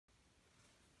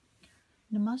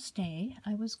Namaste.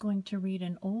 I was going to read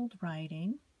an old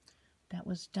writing that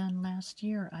was done last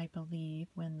year, I believe,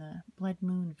 when the blood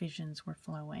moon visions were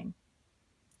flowing.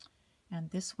 And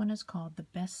this one is called The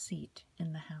Best Seat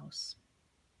in the House.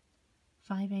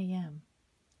 5 a.m.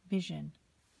 Vision.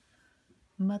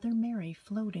 Mother Mary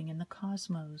floating in the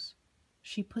cosmos.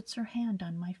 She puts her hand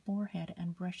on my forehead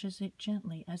and brushes it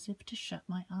gently as if to shut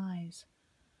my eyes.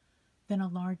 Then a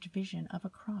large vision of a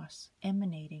cross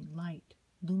emanating light,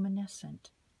 luminescent,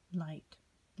 light,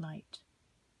 light.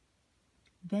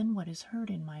 Then what is heard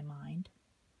in my mind?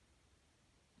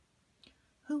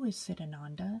 Who is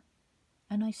Siddhananda?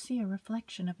 And I see a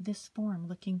reflection of this form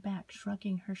looking back,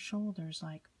 shrugging her shoulders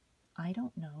like, I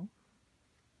don't know.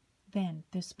 Then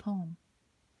this poem.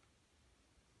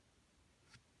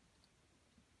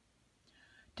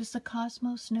 Does the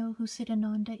cosmos know who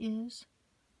Siddhananda is?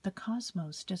 The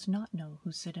cosmos does not know who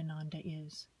Siddhananda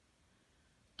is.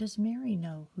 Does Mary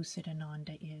know who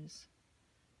Siddhananda is?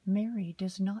 Mary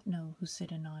does not know who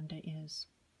Siddhananda is.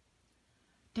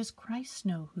 Does Christ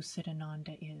know who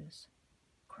Siddhananda is?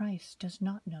 Christ does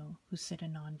not know who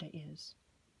Siddhananda is.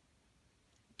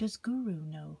 Does Guru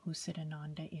know who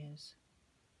Siddhananda is?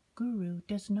 Guru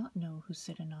does not know who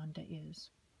Siddhananda is.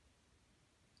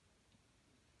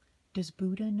 Does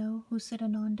Buddha know who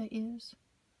Siddhananda is?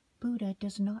 Buddha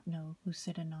does not know who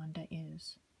Siddhananda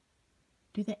is.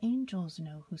 Do the angels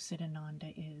know who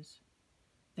Siddhananda is?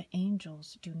 The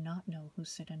angels do not know who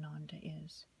Siddhananda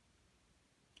is.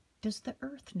 Does the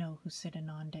earth know who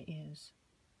Siddhananda is?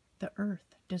 The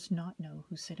earth does not know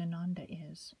who Siddhananda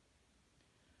is.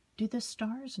 Do the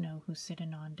stars know who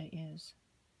Siddhananda is?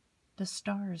 The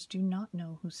stars do not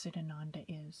know who Siddhananda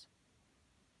is.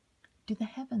 Do the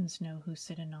heavens know who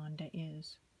Siddhananda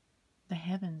is? The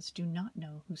heavens do not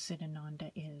know who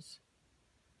Siddhananda is.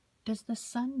 Does the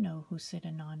sun know who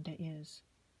Siddhananda is?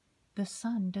 The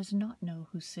sun does not know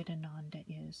who Siddhananda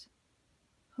is.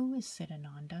 Who is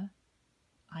Siddhananda?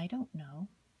 I don't know.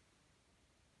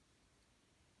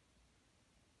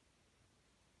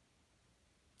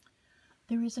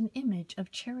 There is an image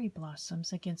of cherry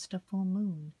blossoms against a full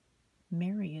moon.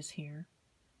 Mary is here,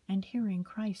 and hearing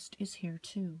Christ is here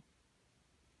too.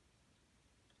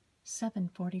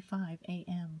 7:45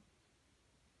 a.m.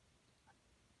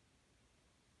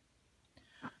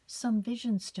 Some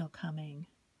vision still coming.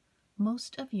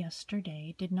 Most of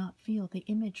yesterday did not feel the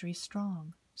imagery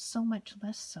strong, so much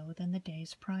less so than the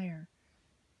days prior.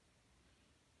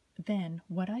 Then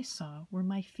what I saw were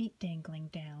my feet dangling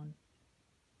down.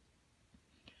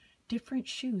 Different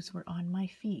shoes were on my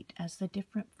feet as the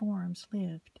different forms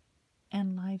lived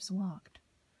and lives walked.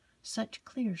 Such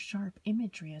clear, sharp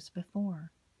imagery as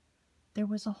before. There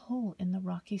was a hole in the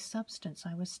rocky substance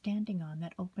I was standing on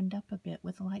that opened up a bit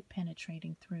with light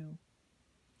penetrating through.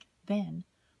 Then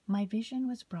my vision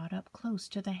was brought up close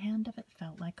to the hand of it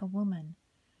felt like a woman.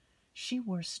 She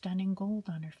wore stunning gold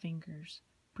on her fingers,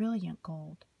 brilliant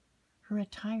gold. Her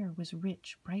attire was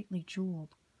rich, brightly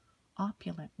jeweled.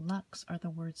 Opulent, luxe are the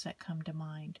words that come to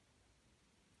mind.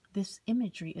 This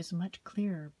imagery is much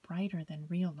clearer, brighter than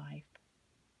real life.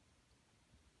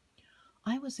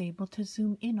 I was able to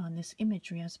zoom in on this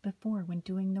imagery as before when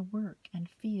doing the work and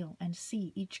feel and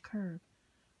see each curve,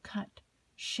 cut,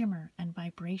 shimmer, and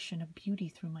vibration of beauty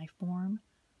through my form,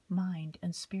 mind,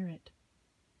 and spirit.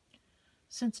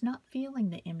 Since not feeling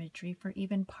the imagery for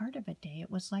even part of a day, it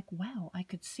was like, wow, I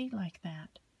could see like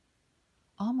that.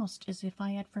 Almost as if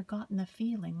I had forgotten the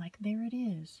feeling, like there it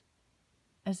is.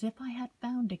 As if I had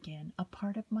found again a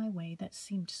part of my way that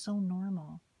seemed so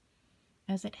normal,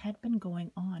 as it had been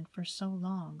going on for so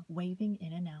long, waving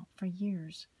in and out for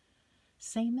years.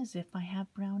 Same as if I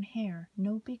have brown hair,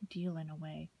 no big deal in a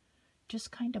way,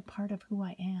 just kind of part of who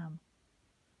I am.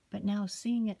 But now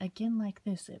seeing it again like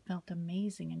this, it felt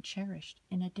amazing and cherished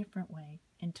in a different way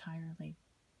entirely.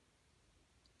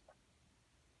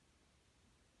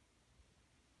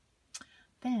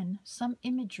 Then some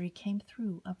imagery came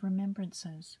through of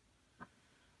remembrances,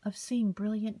 of seeing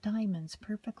brilliant diamonds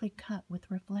perfectly cut with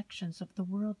reflections of the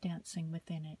world dancing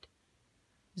within it,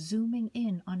 zooming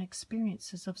in on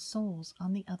experiences of souls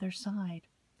on the other side,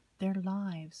 their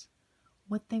lives,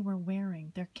 what they were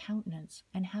wearing, their countenance,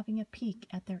 and having a peek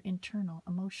at their internal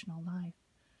emotional life,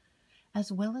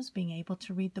 as well as being able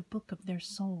to read the book of their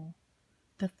soul,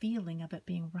 the feeling of it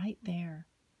being right there,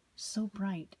 so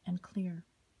bright and clear.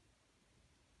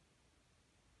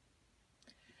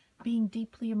 Being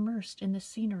deeply immersed in the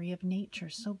scenery of nature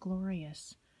so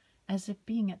glorious, as if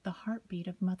being at the heartbeat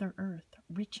of Mother Earth,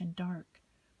 rich and dark,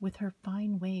 with her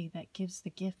fine way that gives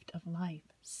the gift of life,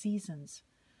 seasons,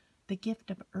 the gift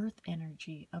of earth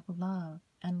energy, of love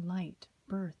and light,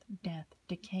 birth, death,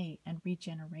 decay, and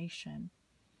regeneration.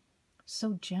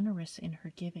 so generous in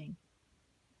her giving.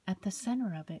 At the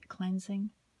center of it,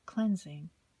 cleansing, cleansing,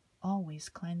 always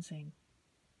cleansing.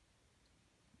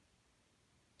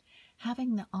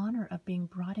 Having the honor of being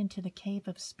brought into the cave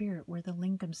of spirit where the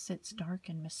lingam sits dark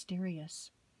and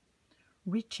mysterious,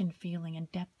 rich in feeling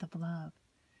and depth of love,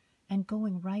 and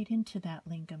going right into that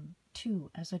lingam,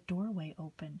 too, as a doorway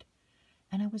opened,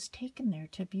 and I was taken there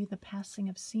to view the passing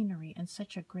of scenery in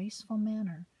such a graceful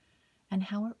manner, and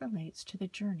how it relates to the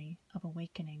journey of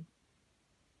awakening.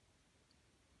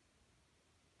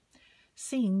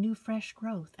 Seeing new fresh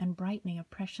growth and brightening of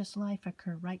precious life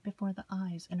occur right before the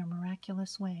eyes in a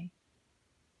miraculous way.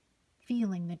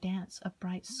 Feeling the dance of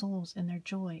bright souls in their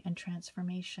joy and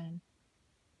transformation.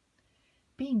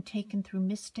 Being taken through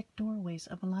mystic doorways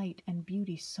of light and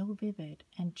beauty so vivid,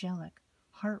 angelic,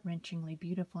 heart-wrenchingly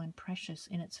beautiful and precious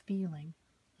in its feeling,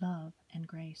 love, and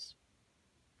grace.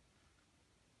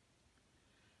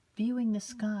 Viewing the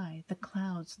sky, the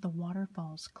clouds, the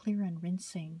waterfalls, clear and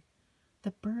rinsing,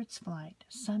 the bird's flight,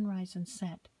 sunrise and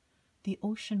set, the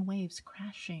ocean waves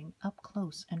crashing up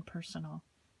close and personal.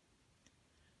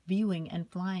 Viewing and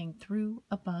flying through,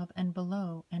 above, and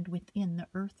below, and within the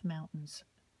earth mountains,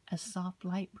 as soft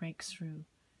light breaks through,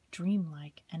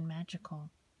 dreamlike and magical.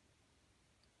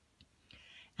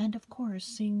 And of course,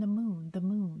 seeing the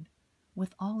moon,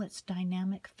 with all its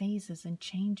dynamic phases and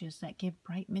changes that give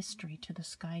bright mystery to the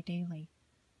sky daily.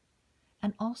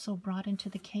 And also brought into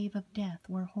the cave of death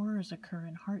where horrors occur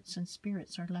and hearts and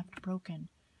spirits are left broken,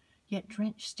 yet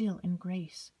drenched still in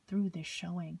grace through this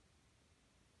showing.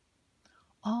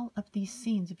 All of these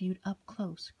scenes viewed up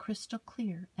close, crystal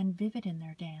clear and vivid in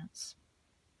their dance.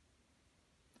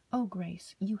 Oh,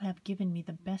 Grace, you have given me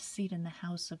the best seat in the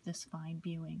house of this fine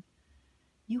viewing.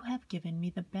 You have given me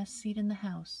the best seat in the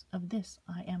house. Of this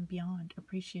I am beyond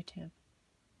appreciative.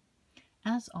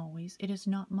 As always, it is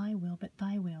not my will but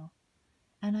thy will,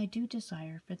 and I do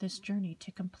desire for this journey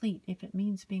to complete if it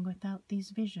means being without these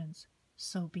visions,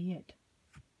 so be it.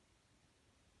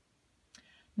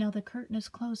 Now the curtain is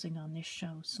closing on this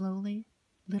show, slowly,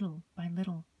 little by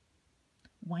little.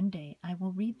 One day I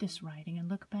will read this writing and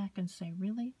look back and say,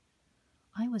 really?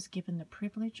 I was given the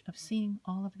privilege of seeing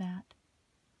all of that?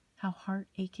 How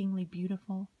heart-achingly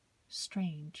beautiful,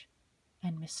 strange,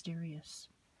 and mysterious.